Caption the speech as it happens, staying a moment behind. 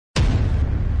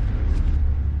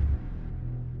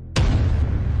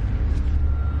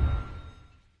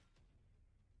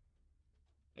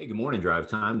Hey, good morning, Drive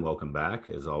Time. Welcome back.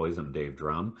 As always, I'm Dave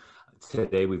Drum.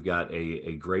 Today, we've got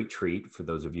a great treat for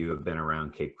those of you who have been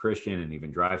around Cape Christian and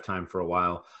even Drive Time for a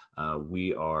while.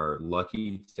 We are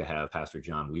lucky to have Pastor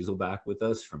John Weasel back with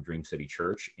us from Dream City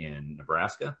Church in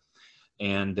Nebraska.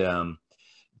 And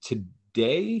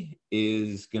today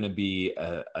is going to be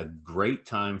a great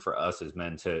time for us as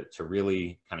men to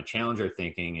really kind of challenge our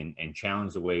thinking and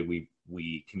challenge the way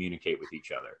we communicate with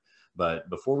each other. But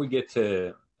before we get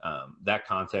to that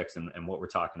context and what we're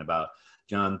talking about,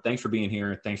 John, thanks for being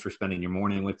here. Thanks for spending your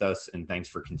morning with us, and thanks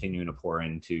for continuing to pour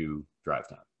into Drive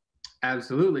Time.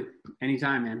 Absolutely.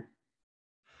 Anytime, man.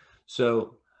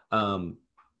 So, and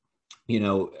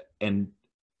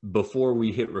before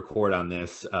we hit record on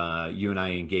this, you and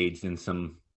I engaged in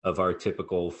some of our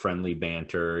typical friendly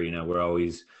banter. We're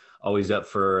always up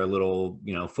for a little,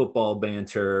 football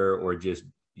banter or just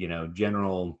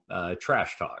general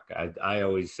trash talk. I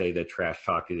always say that trash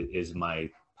talk is my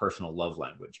personal love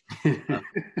language.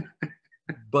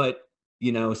 But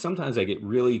sometimes I get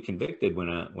really convicted when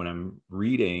I'm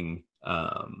reading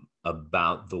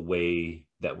about the way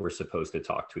that we're supposed to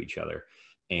talk to each other.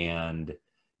 And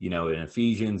in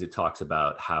Ephesians, it talks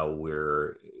about how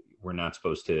we're not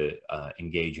supposed to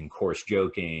engage in coarse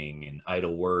joking and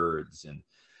idle words. And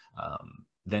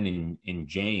then in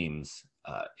James,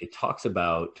 it talks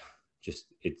about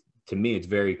to me, it's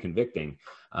very convicting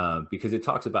because it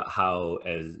talks about how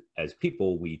as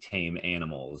people, we tame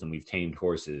animals, and we've tamed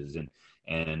horses,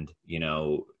 and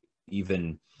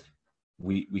even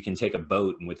we can take a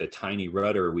boat, and with a tiny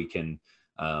rudder, we can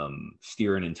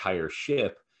steer an entire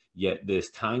ship. Yet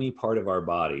this tiny part of our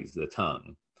bodies, the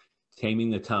tongue, taming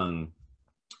the tongue,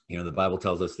 the Bible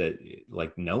tells us that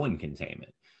like no one can tame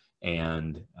it.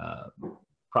 And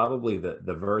probably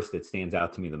the verse that stands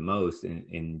out to me the most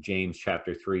in James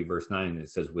chapter 3, verse 9, it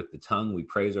says, "With the tongue we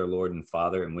praise our Lord and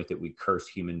Father, and with it we curse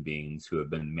human beings who have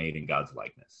been made in God's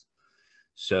likeness."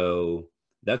 So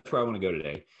that's where I want to go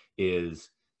today, is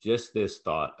just this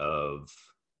thought of,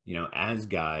 as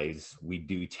guys, we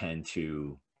do tend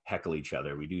to heckle each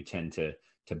other. We do tend to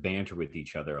banter with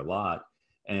each other a lot.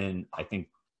 And I think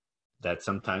that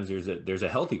sometimes there's a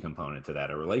healthy component to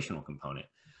that, a relational component.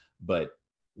 But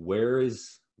where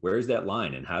is that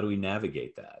line, and how do we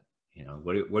navigate that?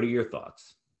 What are your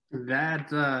thoughts?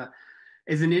 That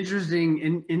is an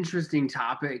interesting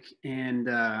topic and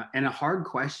a hard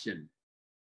question,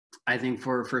 I think,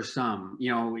 for some.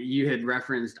 You had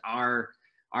referenced our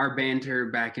banter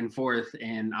back and forth,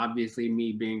 and obviously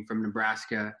me being from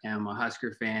Nebraska, I'm a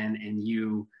Husker fan, and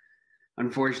you,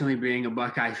 unfortunately, being a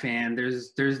Buckeye fan,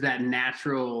 there's that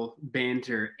natural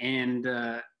banter. And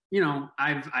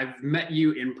I've met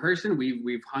you in person.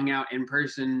 We've hung out in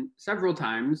person several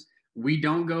times. We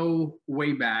don't go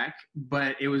way back,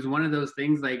 but it was one of those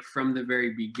things, like from the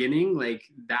very beginning, like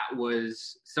that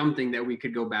was something that we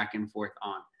could go back and forth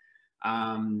on.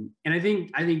 And I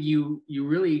think you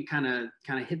really kind of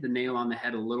hit the nail on the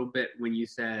head a little bit when you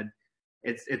said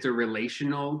it's a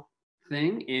relational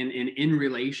thing, and in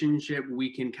relationship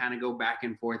we can kind of go back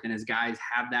and forth, and as guys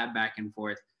have that back and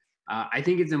forth. I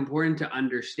think it's important to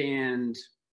understand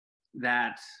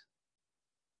that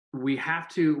we have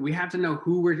to know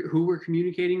who we're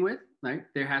communicating with. Right?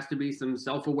 There has to be some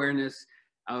self-awareness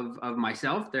of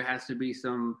myself. There has to be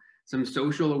some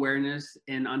social awareness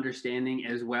and understanding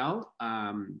as well.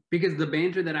 Because the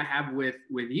banter that I have with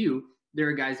you, there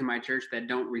are guys in my church that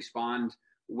don't respond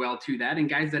well to that, and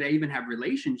guys that I even have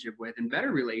relationship with and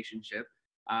better relationship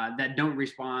that don't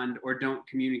respond or don't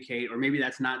communicate, or maybe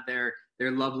that's not their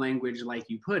love language, like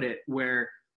you put it, where,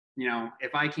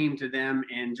 if I came to them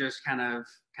and just kind of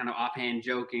offhand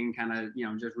joking,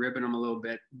 just ribbing them a little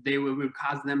bit, they would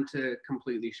cause them to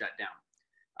completely shut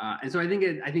down. And so I think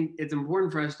it's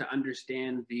important for us to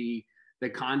understand the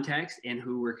context and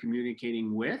who we're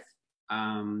communicating with,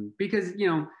 because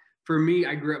for me,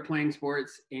 I grew up playing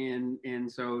sports,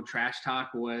 and so trash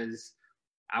talk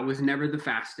I was never the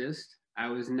fastest, I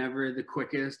was never the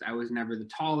quickest, I was never the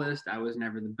tallest, I was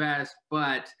never the best,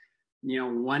 but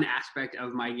one aspect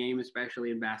of my game,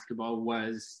 especially in basketball,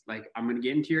 was like, I'm going to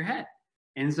get into your head.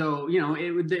 And so,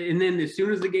 and then as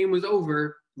soon as the game was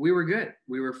over, we were good.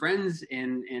 We were friends,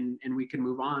 and we could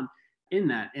move on in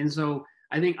that. And so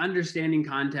I think understanding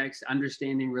context,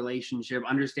 understanding relationship,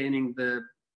 understanding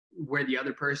where the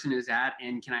other person is at,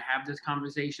 and can I have this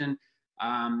conversation?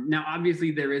 Now,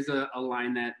 obviously, there is a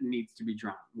line that needs to be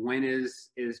drawn. When is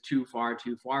too far,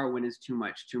 too far? When is too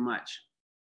much, too much?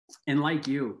 And like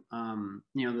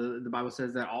the Bible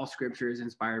says that all scripture is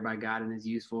inspired by God and is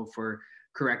useful for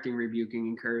correcting, rebuking,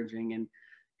 encouraging.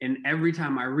 And every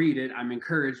time I read it, I'm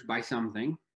encouraged by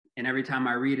something. And every time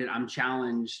I read it, I'm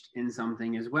challenged in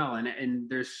something as well. And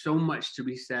there's so much to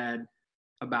be said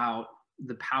about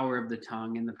the power of the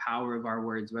tongue and the power of our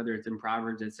words, whether it's in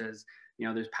Proverbs, it says,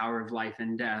 there's power of life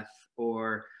and death,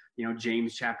 or,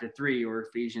 James chapter 3 or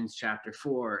Ephesians chapter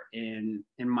 4. And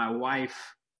my wife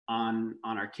on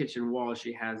our kitchen wall,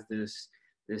 she has this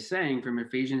saying from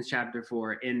Ephesians chapter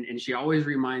 4, and she always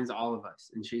reminds all of us.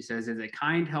 And she says, is it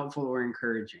kind, helpful, or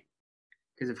encouraging?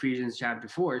 Because Ephesians chapter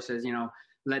 4 says,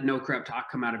 let no corrupt talk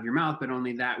come out of your mouth, but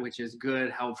only that which is good,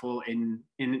 helpful, and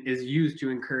is used to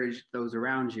encourage those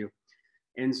around you.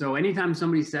 And so anytime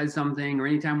somebody says something, or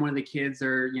anytime one of the kids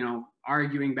are,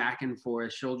 arguing back and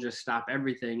forth, she'll just stop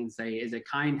everything and say, is it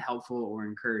kind, helpful, or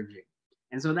encouraging?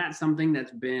 And so that's something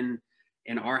that's been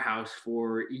in our house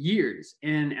for years.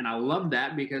 And I love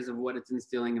that because of what it's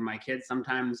instilling in my kids.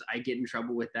 Sometimes I get in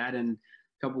trouble with that. And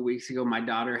a couple of weeks ago, my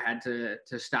daughter had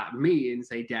to stop me and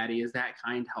say, Daddy, is that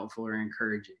kind, helpful, or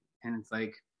encouraging? And it's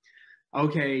like,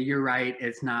 okay, you're right.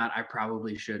 It's not. I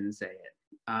probably shouldn't say it.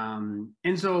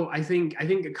 And so I think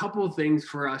a couple of things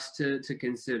for us to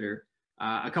consider,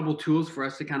 a couple of tools for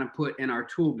us to kind of put in our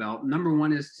tool belt. Number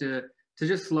one is to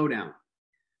just slow down.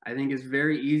 I think it's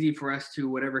very easy for us to,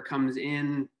 whatever comes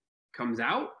in, comes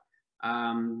out.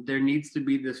 There needs to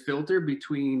be this filter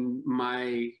between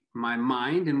my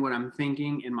mind and what I'm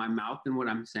thinking, and my mouth and what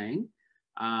I'm saying.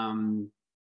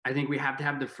 I think we have to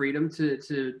have the freedom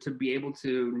to be able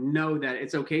to know that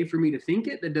it's okay for me to think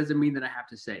it. That doesn't mean that I have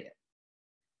to say it.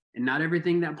 And not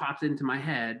everything that pops into my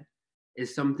head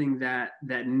is something that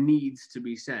needs to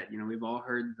be said. We've all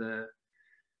heard the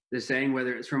saying,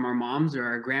 whether it's from our moms or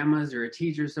our grandmas or a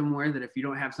teacher somewhere, that if you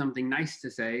don't have something nice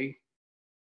to say,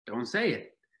 don't say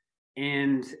it.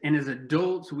 And as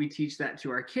adults, we teach that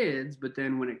to our kids, but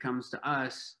then when it comes to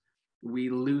us, we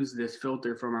lose this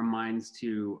filter from our minds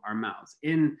to our mouths.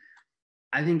 And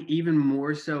I think even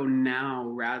more so now,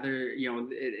 rather,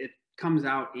 it comes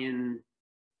out in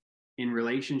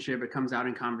relationship, it comes out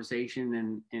in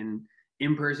conversation and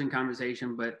in-person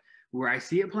conversation, but where I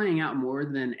see it playing out more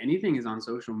than anything is on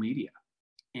social media.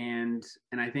 And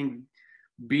I think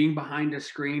being behind a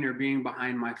screen or being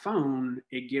behind my phone,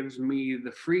 it gives me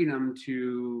the freedom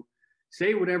to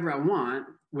say whatever I want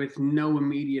with no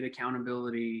immediate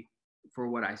accountability for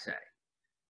what I say.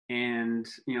 And,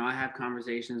 I have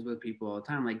conversations with people all the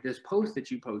time, like, this post that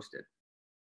you posted,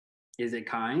 is it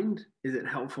kind? Is it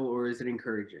helpful? Or is it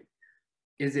encouraging?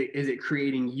 Is it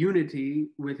creating unity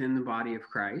within the body of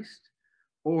Christ?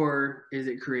 Or is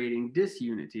it creating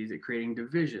disunity? Is it creating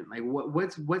division? Like,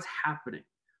 what's happening?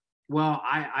 Well,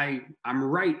 I'm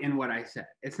right in what I said.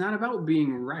 It's not about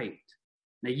being right.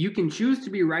 Now, you can choose to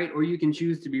be right, or you can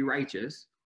choose to be righteous.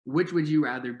 Which would you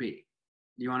rather be?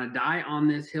 Do you want to die on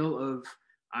this hill of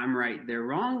I'm right, they're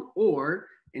wrong? Or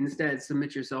instead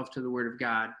submit yourself to the word of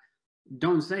God?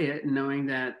 Don't say it, knowing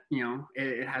that,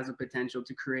 it has a potential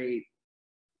to create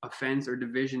offense or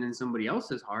division in somebody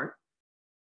else's heart.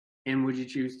 And would you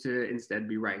choose to instead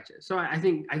be righteous? So I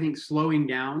think slowing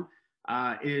down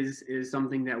is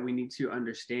something that we need to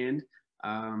understand.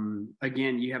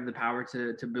 Again, you have the power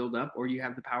to build up, or you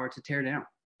have the power to tear down.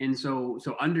 And so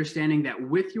understanding that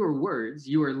with your words,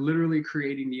 you are literally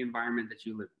creating the environment that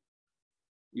you live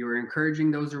in. You are encouraging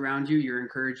those around you. You're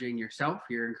encouraging yourself.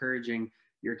 You're encouraging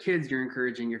your kids. You're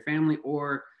encouraging your family,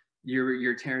 or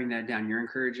you're tearing that down. You're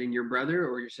encouraging your brother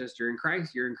or your sister in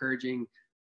Christ. You're encouraging,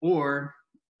 or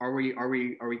are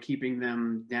we keeping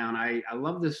them down? I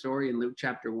love the story in Luke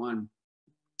chapter 1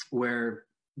 where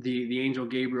the angel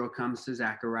Gabriel comes to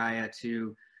Zechariah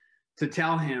to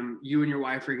tell him, you and your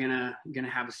wife are gonna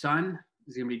have a son.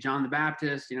 He's gonna be John the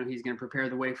Baptist. He's gonna prepare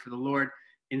the way for the Lord.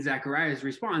 And Zechariah's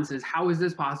response is, how is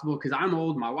this possible? Because I'm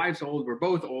old, my wife's old, we're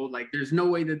both old. Like, there's no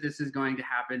way that this is going to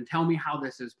happen. Tell me how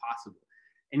this is possible.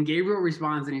 And Gabriel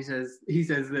responds, and he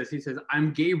says this. He says,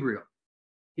 I'm Gabriel.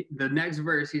 The next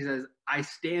verse, he says, I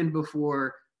stand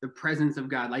before the presence of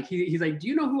God. Like, he's like, do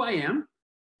you know who I am?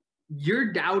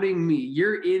 You're doubting me.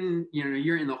 You're in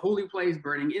the holy place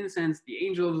burning incense. The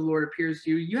angel of the Lord appears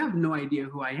to you. You have no idea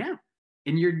who I am.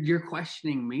 And you're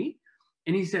questioning me.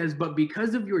 And he says, but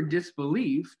because of your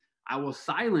disbelief, I will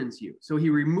silence you. So he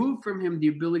removed from him the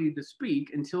ability to speak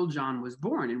until John was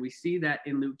born. And we see that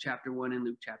in Luke chapter 1 and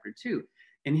Luke chapter 2.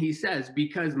 And he says,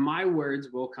 because my words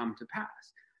will come to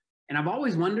pass. And I've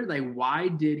always wondered, like, why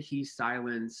did he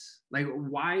silence? Like,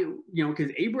 why,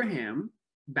 because Abraham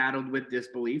battled with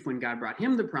disbelief when God brought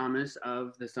him the promise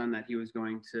of the son that he was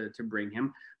going to bring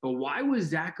him. But why was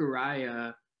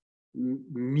Zechariah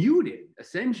muted,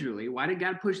 essentially? Why did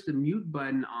God push the mute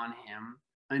button on him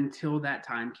until that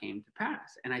time came to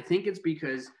pass? And I think it's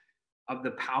because of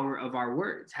the power of our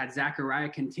words. Had Zechariah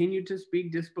continued to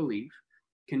speak disbelief,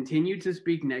 continued to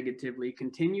speak negatively,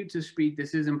 continued to speak,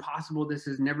 this is impossible, this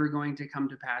is never going to come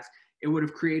to pass, it would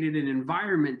have created an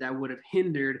environment that would have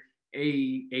hindered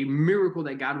a miracle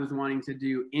that God was wanting to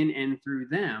do in and through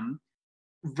them,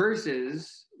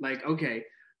 versus like, okay,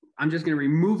 I'm just going to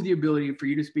remove the ability for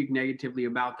you to speak negatively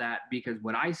about that, because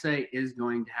what I say is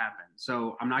going to happen.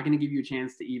 So I'm not going to give you a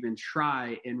chance to even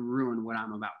try and ruin what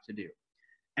I'm about to do.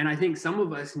 And I think some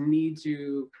of us need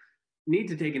to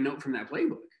take a note from that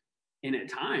playbook. And at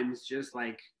times, just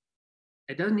like,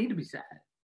 it doesn't need to be said.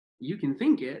 You can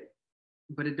think it,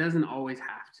 but it doesn't always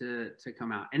have to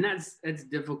come out. And that's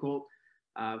difficult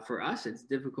for us. It's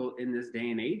difficult in this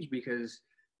day and age because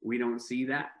we don't see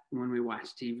that when we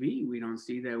watch TV. We don't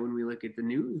see that when we look at the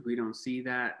news. We don't see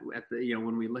that at the,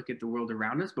 when we look at the world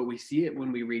around us, but we see it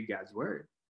when we read God's word.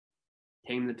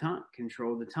 Tame the tongue,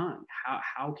 control the tongue.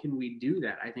 How can we do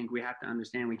that? I think we have to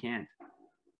understand we can't.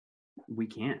 We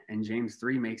can't. And James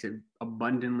 3 makes it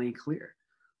abundantly clear.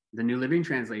 The New Living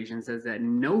Translation says that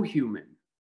no human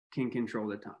can control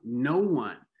the tongue. No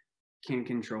one can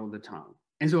control the tongue.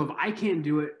 And so if I can't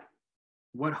do it,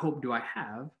 what hope do I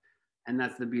have? And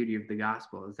that's the beauty of the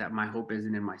gospel, is that my hope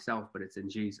isn't in myself, but it's in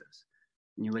Jesus.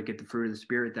 And you look at the fruit of the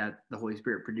Spirit that the Holy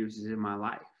Spirit produces in my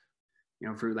life,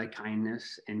 fruit like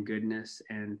kindness and goodness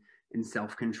and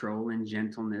self-control and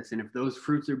gentleness. And if those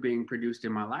fruits are being produced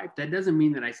in my life, that doesn't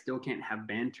mean that I still can't have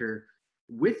banter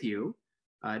with you.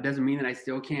 It doesn't mean that I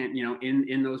still can't,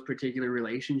 in those particular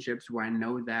relationships where I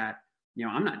know that,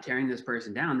 I'm not tearing this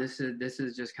person down. This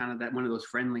is just kind of that one of those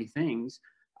friendly things.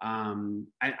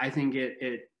 I think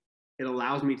it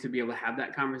allows me to be able to have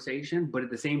that conversation, but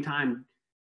at the same time,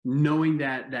 knowing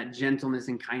that gentleness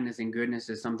and kindness and goodness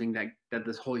is something that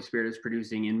this Holy Spirit is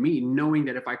producing in me, knowing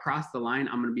that if I cross the line,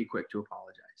 I'm going to be quick to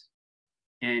apologize.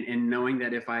 And knowing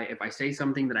that if I say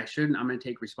something that I shouldn't, I'm going to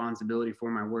take responsibility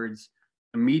for my words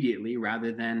immediately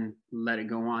rather than let it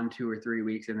go on 2 or 3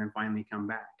 weeks and then finally come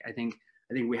back. I think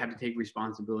we have to take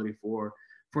responsibility for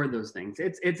those things.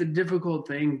 It's a difficult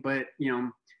thing, but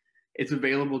it's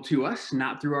available to us,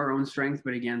 not through our own strength,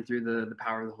 but again, through the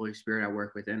power of the Holy Spirit at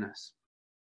work within us.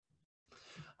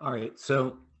 All right.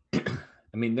 So,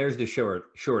 I mean, there's the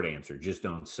short answer. Just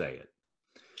don't say it.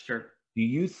 Sure. Do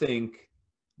you think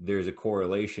there's a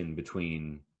correlation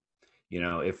between,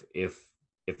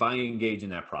 if I engage in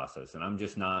that process and I'm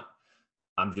just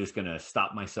going to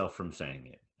stop myself from saying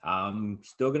it. I'm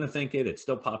still going to think it. It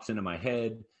still pops into my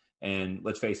head. And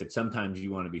let's face it, sometimes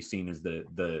you want to be seen as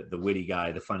the witty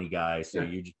guy, the funny guy. So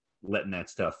you're just letting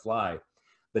that stuff fly.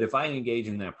 But if I engage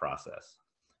in that process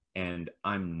and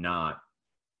I'm not,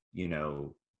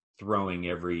 throwing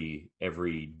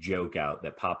every joke out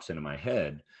that pops into my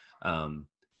head,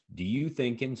 do you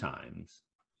think in times,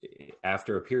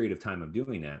 after a period of time of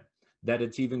doing that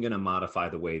it's even going to modify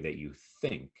the way that you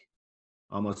think?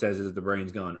 Almost as if the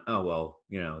brain's going, oh, well,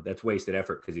 that's wasted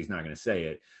effort because he's not going to say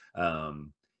it.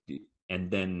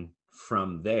 And then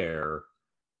from there,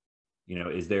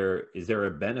 is there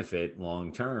a benefit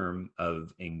long-term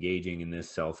of engaging in this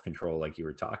self-control like you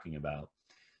were talking about,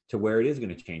 to where it is going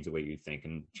to change the way you think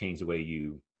and change the way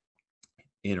you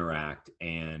interact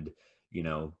and,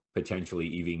 potentially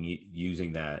even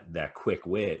using that quick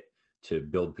wit to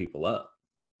build people up?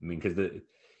 I mean, because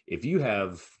if you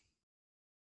have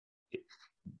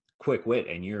quick wit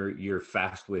and you're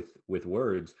fast with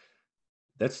words,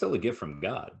 that's still a gift from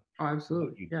God. Oh,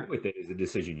 absolutely. What you do with it is a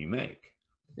decision you make.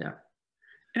 Yeah.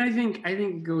 And I think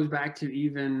it goes back to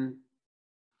even,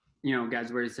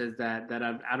 God's word says that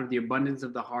out of the abundance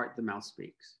of the heart, the mouth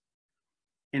speaks.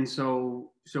 And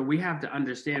so we have to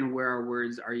understand where our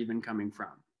words are even coming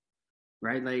from,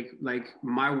 right? Like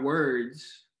my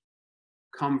words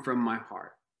come from my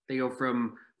heart. They go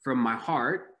from my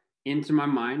heart into my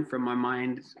mind, from my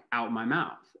mind out my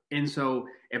mouth. And so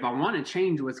if I want to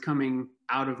change what's coming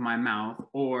out of my mouth,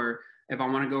 or if I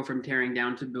want to go from tearing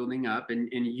down to building up and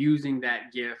using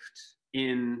that gift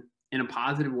in a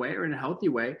positive way or in a healthy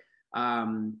way,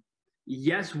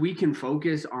 yes, we can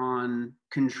focus on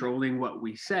controlling what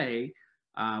we say,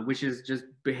 which is just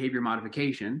behavior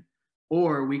modification,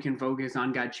 or we can focus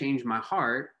on God change my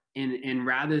heart, and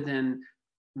rather than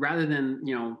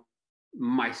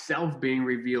myself being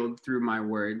revealed through my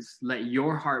words, let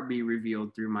your heart be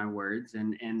revealed through my words,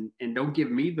 and don't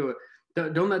give me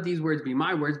don't let these words be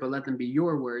my words, but let them be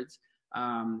your words.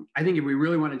 I think if we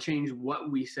really want to change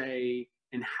what we say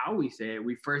and how we say it,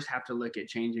 we first have to look at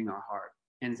changing our heart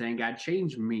and saying, God,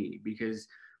 change me, because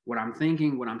what I'm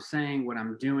thinking, what I'm saying, what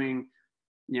I'm doing,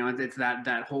 it's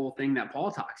that whole thing that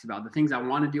Paul talks about. The things I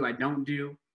want to do, I don't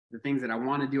do. the things that I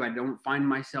want to do, I don't find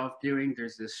myself doing.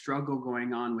 There's this struggle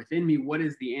going on within me. What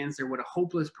is the answer? What a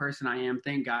hopeless person I am.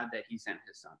 Thank God that he sent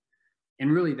his son.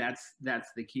 And really that's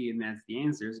the key, and that's the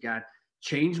answer is God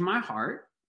change my heart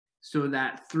so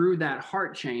that through that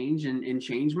heart change and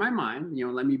change my mind,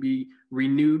 let me be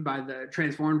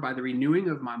transformed by the renewing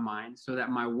of my mind so that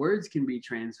my words can be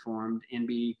transformed and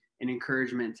be an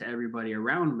encouragement to everybody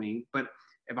around me. But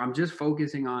if I'm just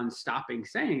focusing on stopping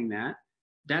saying that,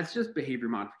 that's just behavior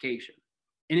modification.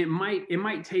 And it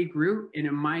might take root and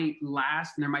it might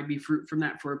last and there might be fruit from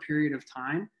that for a period of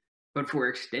time. But for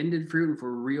extended fruit and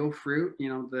for real fruit,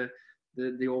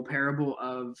 the old parable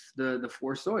of the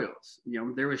four soils,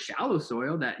 there was shallow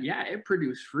soil that, it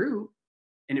produced fruit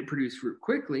and it produced fruit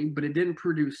quickly, but it didn't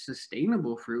produce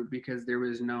sustainable fruit because there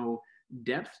was no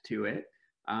depth to it.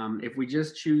 If we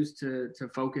just choose to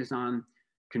focus on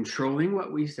controlling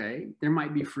what we say, there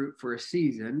might be fruit for a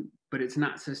season, but it's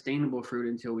not sustainable fruit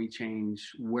until we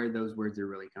change where those words are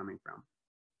really coming from.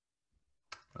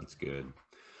 That's good.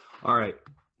 All right.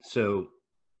 So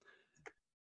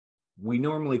we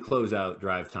normally close out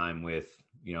Drive Time with,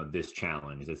 this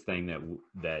challenge, this thing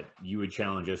that you would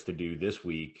challenge us to do this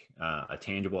week, a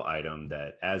tangible item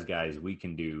that as guys we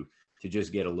can do to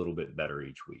just get a little bit better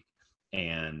each week.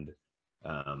 And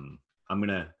I'm going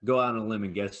to go out on a limb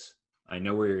and guess I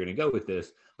know where you're going to go with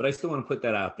this, but I still want to put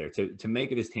that out there to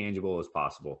make it as tangible as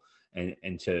possible.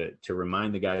 And to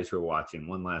remind the guys who are watching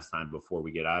one last time before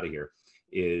we get out of here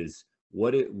is,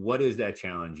 what is that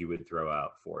challenge you would throw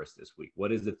out for us this week?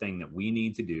 What is the thing that we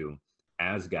need to do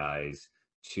as guys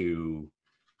to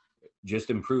just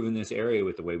improve in this area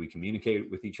with the way we communicate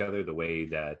with each other, the way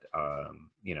that,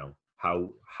 how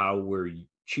we're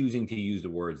choosing to use the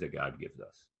words that God gives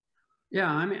us?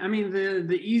 Yeah. I mean,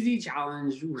 the easy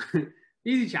challenge,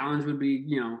 would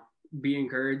be, be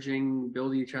encouraging,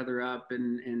 build each other up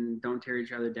and don't tear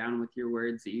each other down with your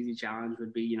words. The easy challenge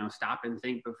would be, stop and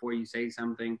think before you say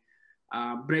something.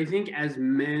 But I think as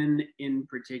men in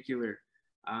particular,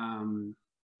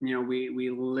 we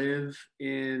live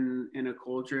in a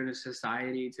culture, in a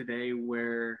society today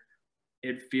where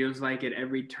it feels like at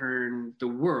every turn, the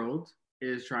world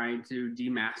is trying to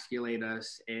demasculate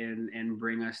us and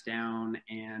bring us down.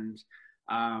 And,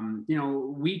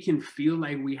 we can feel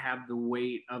like we have the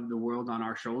weight of the world on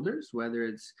our shoulders, whether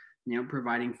it's,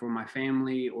 providing for my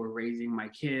family or raising my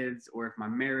kids, or if my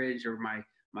marriage or my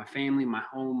family, my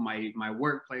home, my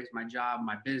workplace, my job,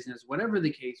 my business, whatever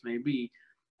the case may be.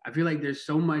 I feel like there's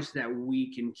so much that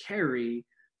we can carry.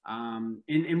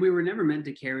 And we were never meant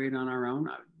to carry it on our own.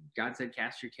 God said,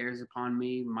 cast your cares upon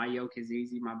me. My yoke is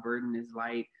easy. My burden is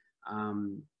light.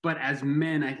 But as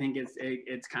men, I think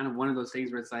it's kind of one of those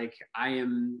things where it's like, I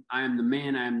am the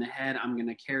man. I am the head. I'm going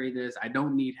to carry this. I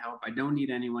don't need help. I don't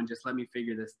need anyone. Just let me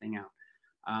figure this thing out.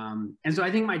 And so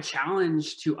I think my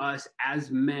challenge to us as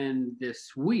men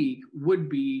this week would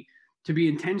be to be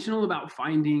intentional about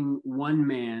finding one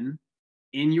man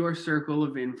in your circle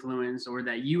of influence or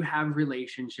that you have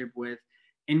relationship with,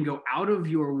 and go out of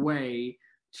your way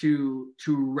to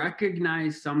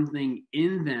recognize something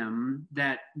in them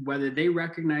that, whether they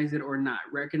recognize it or not,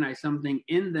 recognize something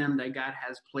in them that God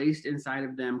has placed inside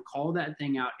of them, call that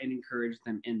thing out and encourage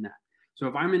them in that. So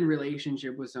if I'm in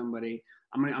relationship with somebody,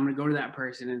 I'm gonna go to that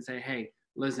person and say, hey,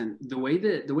 listen, the way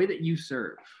that you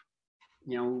serve,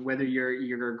 whether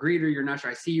you're a greeter, you're not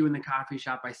sure, I see you in the coffee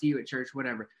shop, I see you at church,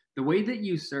 whatever. The way that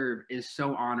you serve is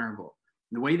so honorable.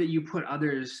 The way that you put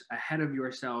others ahead of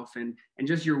yourself and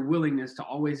just your willingness to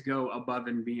always go above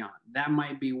and beyond. That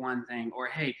might be one thing. Or,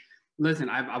 hey, listen,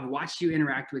 I've watched you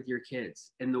interact with your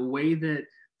kids, and the way that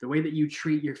you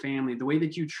treat your family, the way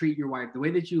that you treat your wife, the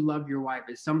way that you love your wife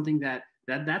is something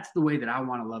that's the way that I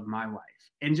want to love my wife.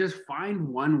 And just find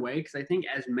one way, because I think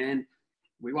as men,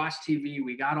 we watch TV,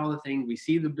 we got all the things, we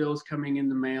see the bills coming in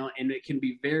the mail, and it can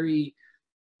be very,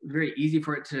 very easy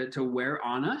for it to wear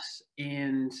on us.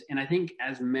 And I think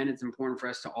as men, it's important for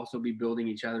us to also be building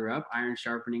each other up, iron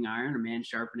sharpening iron, a man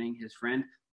sharpening his friend.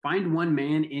 Find one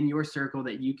man in your circle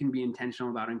that you can be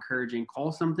intentional about encouraging,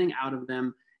 call something out of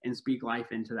them, and speak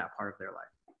life into that part of their life.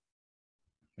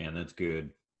 Man, that's good.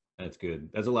 That's good.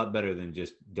 That's a lot better than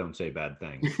just don't say bad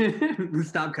things.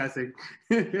 Stop cussing.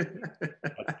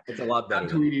 It's a lot better.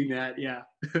 Stop tweeting that. Yeah.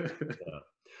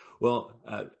 Well,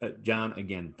 John,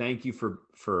 again, thank you for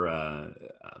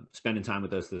spending time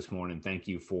with us this morning. Thank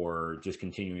you for just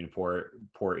continuing to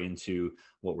pour into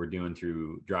what we're doing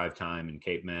through Drive Time and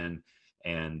Cape Men.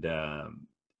 And,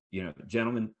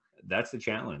 gentlemen, that's the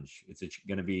challenge. It's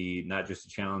going to be not just a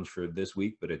challenge for this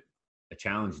week, but a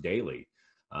challenge daily.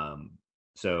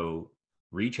 So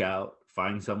reach out,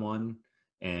 find someone,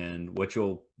 And what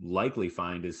you'll likely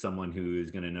find is someone who is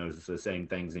going to notice the same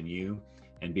things in you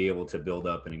and be able to build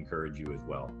up and encourage you as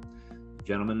well.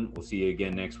 Gentlemen, we'll see you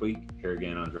again next week here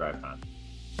again on Drive Time.